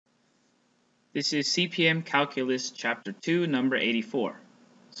This is CPM Calculus Chapter 2, number 84.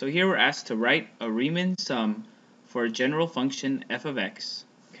 So here we're asked to write a Riemann sum for a general function f of x.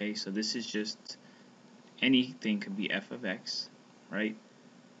 Okay, so this is just anything could be f of x, right?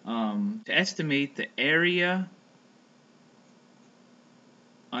 To estimate the area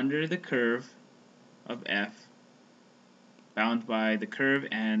under the curve of f bound by the curve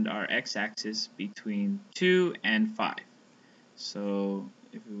and our x-axis between 2 and 5. So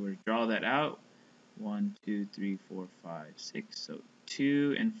if we were to draw that out, 1, 2, 3, 4, 5, 6, so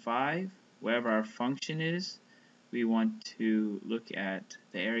 2 and 5, wherever our function is, we want to look at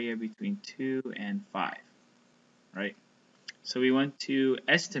the area between 2 and 5, right? So we want to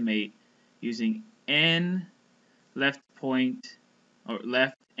estimate using n left point or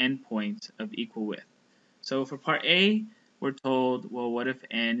left endpoints of equal width. So for part A, we're told, well, what if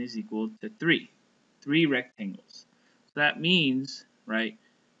n is equal to 3 rectangles? So that means, right,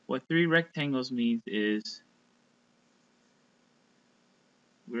 what 3 rectangles means is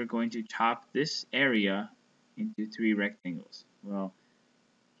we're going to chop this area into 3 rectangles. Well,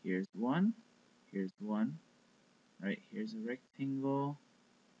 here's one, right? Here's a rectangle,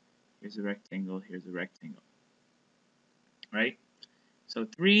 here's a rectangle, here's a rectangle, right? So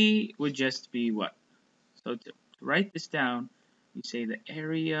 3 would just be what? So to write this down, we say the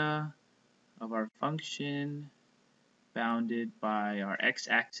area of our function bounded by our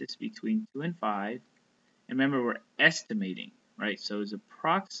x-axis between 2 and 5. And remember, we're estimating, right? So it's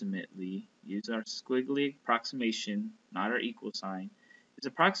approximately, use our squiggly approximation, not our equal sign. It's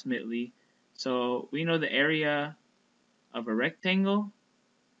approximately, so we know the area of a rectangle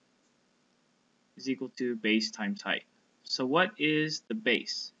is equal to base times height. So what is the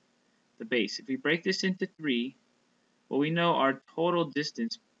base? The base, if we break this into 3, well, we know our total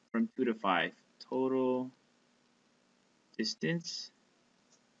distance from 2 to 5. Total distance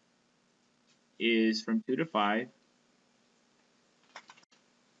is from 2 to 5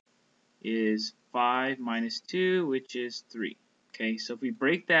 is 5 minus 2, which is 3. Okay, so if we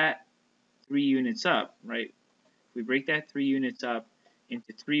break that 3 units up, right? If we break that 3 units up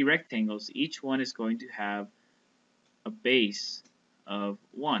into 3 rectangles, each one is going to have a base of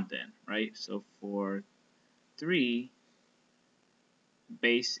 1 then, right? So for 3,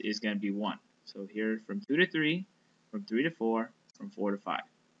 base is going to be 1. So here from 2 to 3, from 3 to 4, from 4 to 5.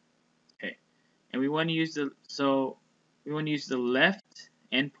 Okay, and we want to use the left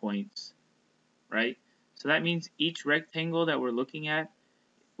endpoints, right? So that means each rectangle that we're looking at,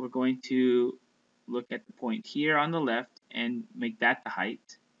 we're going to look at the point here on the left and make that the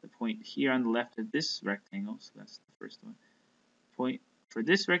height. The point here on the left of this rectangle, so that's the first one. Point for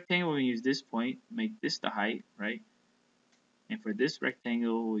this rectangle, we're going to use this point, make this the height, right? And for this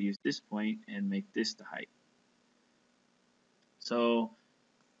rectangle, we'll use this point and make this the height. So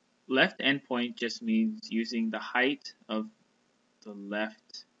left endpoint just means using the height of the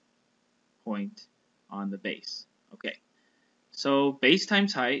left point on the base. Okay, so base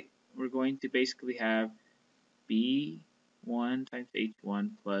times height, we're going to basically have b1 times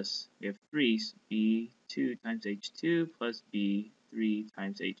h1 plus, we have 3, so b2 times h2 plus b3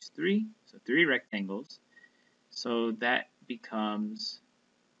 times h3, so 3 rectangles. So that becomes,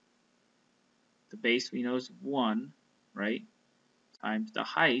 the base we know is 1, right, times the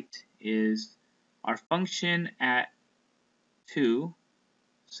height is our function at 2,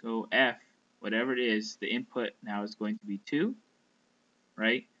 so f, whatever it is, the input now is going to be 2,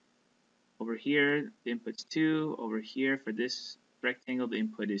 right? Over here, the input's 2. Over here, for this rectangle, the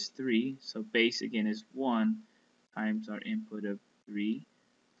input is 3. So base, again, is 1 times our input of 3,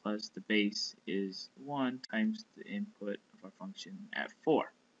 plus the base is 1 times the input of our function at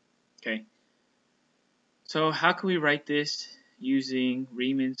 4. Okay? So how can we write this using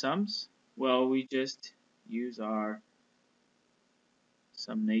Riemann sums? Well, we just use our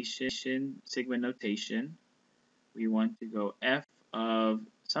summation sigma notation. We want to go f of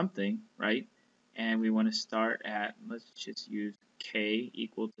something, right? And we want to start at, let's just use k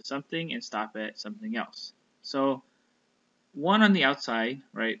equal to something and stop at something else. So 1 on the outside,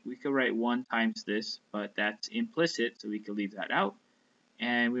 right? We could write 1 times this, but that's implicit, so we could leave that out.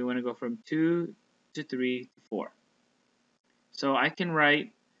 And we want to go from 2 to 3 to 4. So I can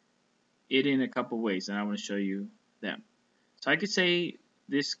write it in a couple ways, and I want to show you them. So I could say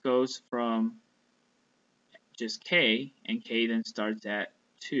this goes from just k, and k then starts at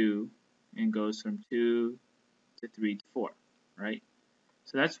 2 and goes from 2 to 3 to 4, right?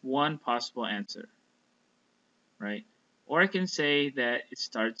 So that's one possible answer, right? Or I can say that it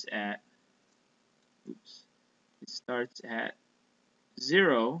starts at, it starts at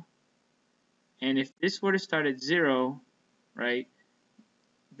 0, and if this were to start at 0, right,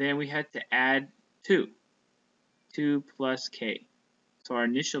 then we had to add 2. 2 plus k. So our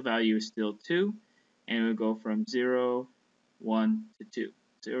initial value is still 2, and it would go from 0, 1 to 2.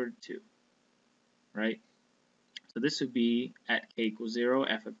 0 to 2, right? So this would be at k equals 0,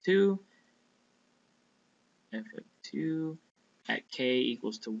 f of 2, at k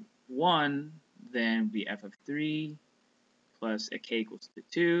equals to 1, then be f of 3, plus at k equals to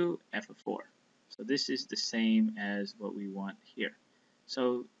 2, f of 4. So this is the same as what we want here.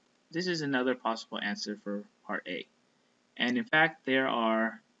 So this is another possible answer for part A. And in fact, there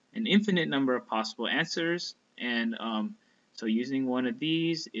are an infinite number of possible answers, and so using one of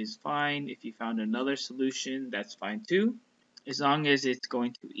these is fine. If you found another solution, that's fine too, as long as it's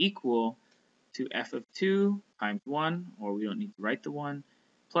going to equal to f of 2 times 1, or we don't need to write the 1,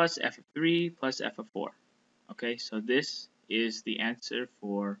 plus f of 3 plus f of 4. Okay, so this is the answer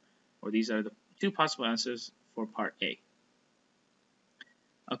for, or these are the two possible answers for part A.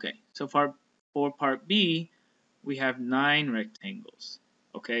 Okay, so for part B, we have 9 rectangles.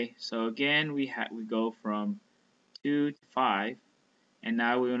 Okay, so again, we go from 2 to 5, and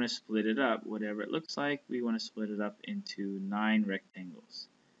now we want to split it up. Whatever it looks like, we want to split it up into 9 rectangles.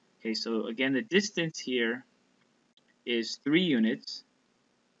 Okay, so again, the distance here is 3 units.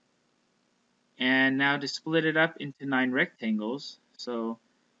 And now to split it up into 9 rectangles, so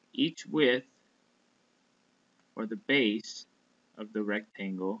each width, or the base of the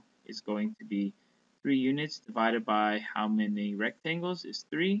rectangle, is going to be 3 units divided by how many rectangles is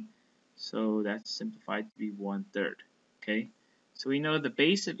 3. So that's simplified to be 1/3. Okay, so we know the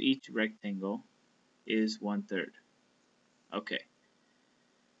base of each rectangle is 1/3. Okay,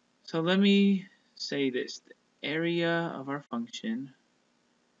 so let me say this. The area of our function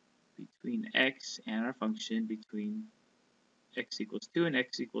between x and our function between x equals 2 and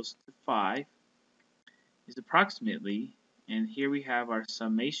x equals to 5 is approximately, and here we have our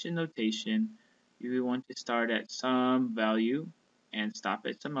summation notation. We want to start at some value and stop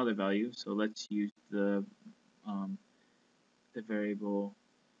at some other value. So let's use the variable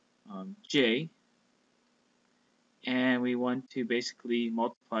j, and we want to basically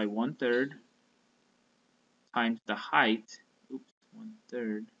multiply 1/3 times the height.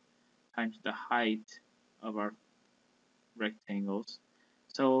 1/3 times the height of our rectangles.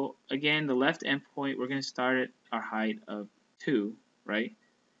 So again, the left endpoint, we're going to start at our height of 2, right?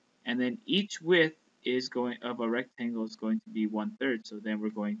 And then each width is of a rectangle is going to be 1/3. So then we're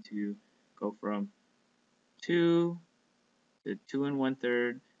going to go from 2 to 2 and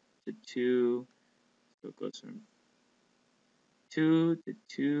 1/3 to 2. So it goes from 2 to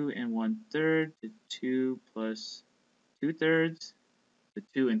 2 and 1/3 to 2 plus 2/3 to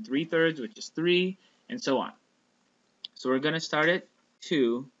 2 and 3/3, which is 3, and so on. So we're going to start at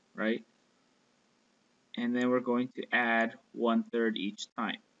 2, right? And then we're going to add 1/3 each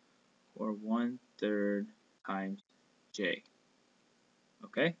time, or 1/3 times j.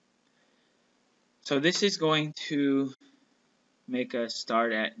 Okay? So this is going to make us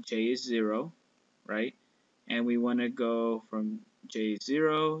start at j is 0, right? And we want to go from j is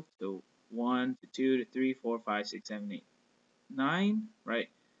 0 to 1 to 2 to 3, 4, 5, 6, 7, 8, 9, right?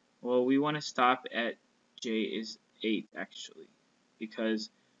 Well, we want to stop at j is 8 actually, because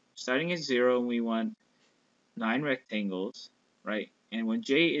starting at 0 and we want 9 rectangles, right? And when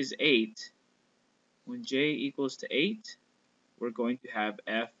j is 8, when j equals to 8, we're going to have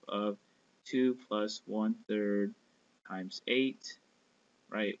f of 2 plus 1/3 times 8,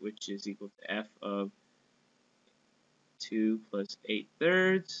 right? Which is equal to f of 2 plus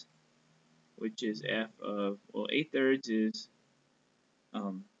 8/3, which is f of, well, 8/3 is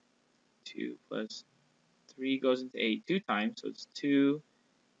 2 plus 3 goes into 8 2 times, so it's 2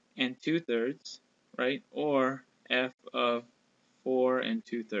 and 2/3, right? Or f of 4 and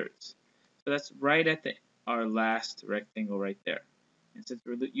 2/3. So that's right at our last rectangle right there. And since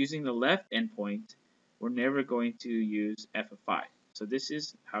we're using the left endpoint, we're never going to use f of 5. So this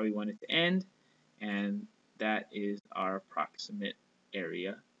is how we want it to end, and that is our approximate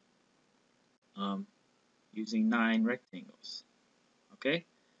area using 9 rectangles. Okay?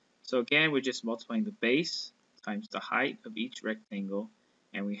 So again, we're just multiplying the base times the height of each rectangle,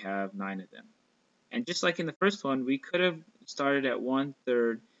 and we have 9 of them. And just like in the first one, we could have started at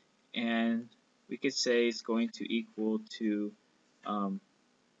 1/3, and we could say it's going to equal to, can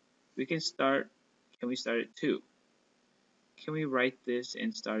we start at 2? Can we write this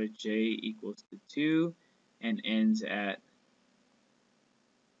and start at j equals to 2 and ends at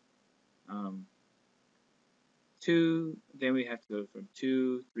 2? Then we have to go from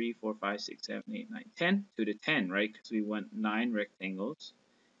 2, 3, 4, 5, 6, 7, 8, 9, 10, 2 to 10, right? Because we want 9 rectangles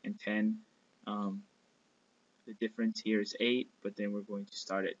and 10 the difference here is 8, but then we're going to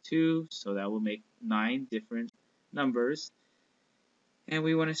start at 2, so that will make 9 different numbers. And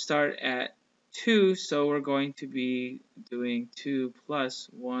we want to start at 2, so we're going to be doing 2 plus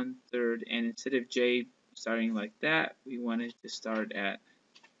 1/3, and instead of j starting like that, we wanted to start at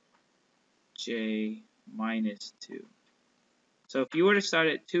j minus 2. So if you were to start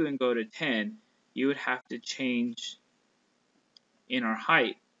at 2 and go to 10, you would have to change in our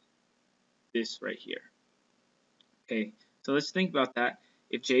height this right here. Okay, so let's think about that.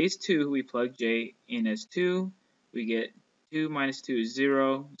 If j is 2, we plug j in as 2. We get 2 minus 2 is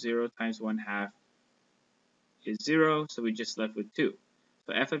 0. 0 times 1/2 is 0, so we just left with 2.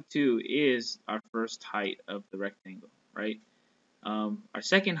 So f of 2 is our first height of the rectangle, right? Our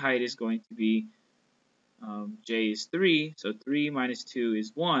second height is going to be j is 3, so 3 minus 2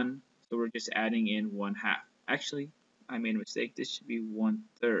 is 1, so we're just adding in 1/2. Actually, I made a mistake. This should be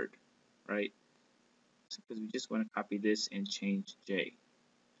 1/3, right? Because we just want to copy this and change j,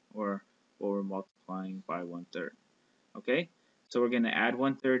 or what we're multiplying by 1/3. Okay, so we're going to add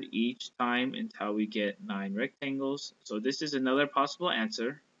 1/3 each time until we get 9 rectangles. So this is another possible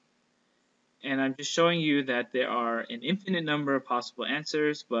answer. And I'm just showing you that there are an infinite number of possible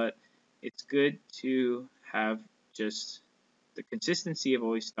answers, but it's good to have just the consistency of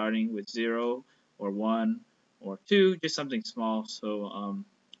always starting with 0 or 1 or 2, just something small, so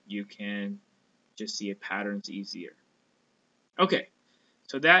you can just see a pattern's easier. Okay,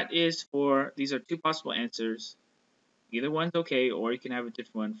 so that is for, these are 2 possible answers. Either one's okay, or you can have a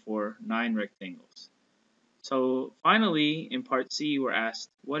different one for 9 rectangles. So finally, in part C, we're asked,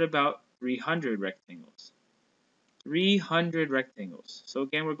 what about 300 rectangles? 300 rectangles. So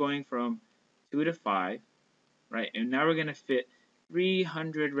again, we're going from 2 to 5, right? And now we're going to fit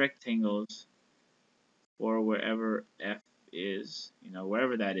 300 rectangles for wherever f is,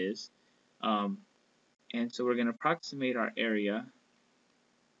 wherever that is. And so we're going to approximate our area.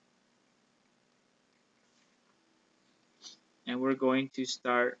 And we're going to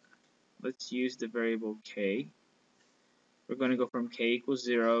start, let's use the variable k. We're going to go from k equals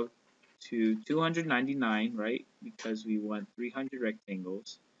 0 to 299, right? Because we want 300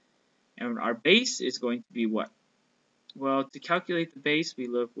 rectangles. And our base is going to be what? Well, to calculate the base, we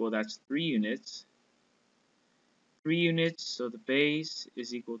look, well, that's 3 units. 3 units, so the base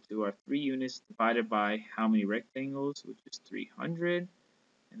is equal to our 3 units divided by how many rectangles, which is 300,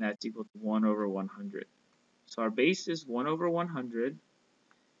 and that's equal to 1 over 100. So our base is 1 over 100,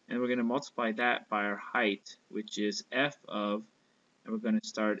 and we're going to multiply that by our height, which is f of, and we're going to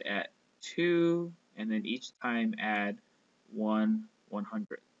start at 2, and then each time add 1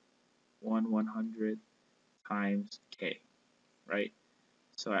 100. 1 100 times k, right?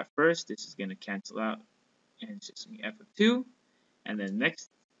 So at first, this is going to cancel out, and it's just going to be f of 2. And then next,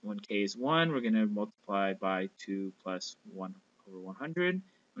 when k is 1, we're going to multiply by 2 plus 1 over 100.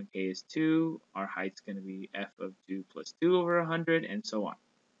 When k is 2, our height's going to be f of 2 plus 2 over 100, and so on.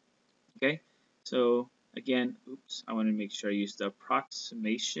 Okay, so again, oops, I want to make sure I use the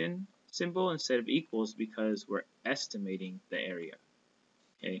approximation symbol instead of equals because we're estimating the area.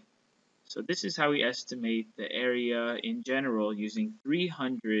 Okay, so this is how we estimate the area in general using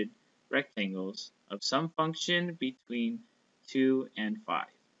 300 rectangles of some function between 2 and 5.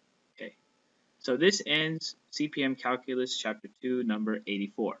 Okay, so this ends CPM Calculus Chapter 2, number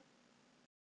 84.